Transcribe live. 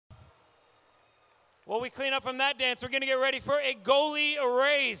While we clean up from that dance, we're going to get ready for a goalie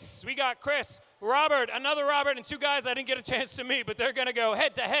race. We got Chris, Robert, another Robert, and two guys I didn't get a chance to meet, but they're going to go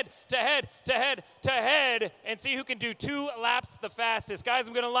head to head to head to head to head and see who can do 2 laps the fastest. Guys,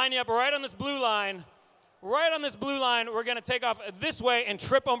 I'm going to line you up right on this blue line. Right on this blue line, we're going to take off this way and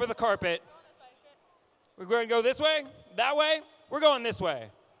trip over the carpet. We're going to go this way, that way. We're going this way.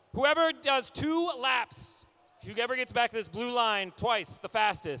 Whoever does 2 laps, whoever gets back to this blue line twice, the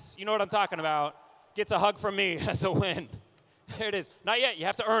fastest, you know what I'm talking about, gets a hug from me as a win. There it is. Not yet. You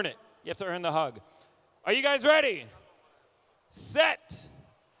have to earn it. You have to earn the hug. Are you guys ready? Set.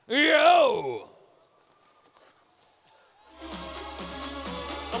 Yo!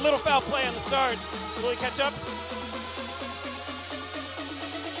 A little foul play on the start. Will he catch up?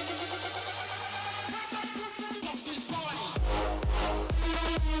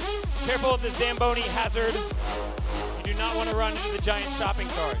 Careful of the Zamboni hazard. You do not want to run into the giant shopping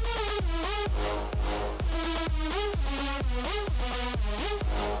cart.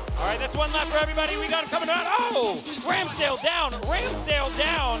 All right, that's 1 lap for everybody. We got him coming around. Oh, Ramsdale down. Ramsdale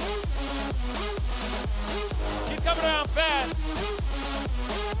down. He's coming around fast.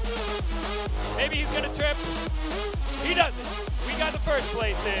 Maybe he's going to trip. He doesn't. We got the first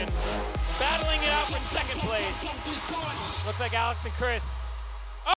place in. Battling it out for second place. Looks like Alex and Chris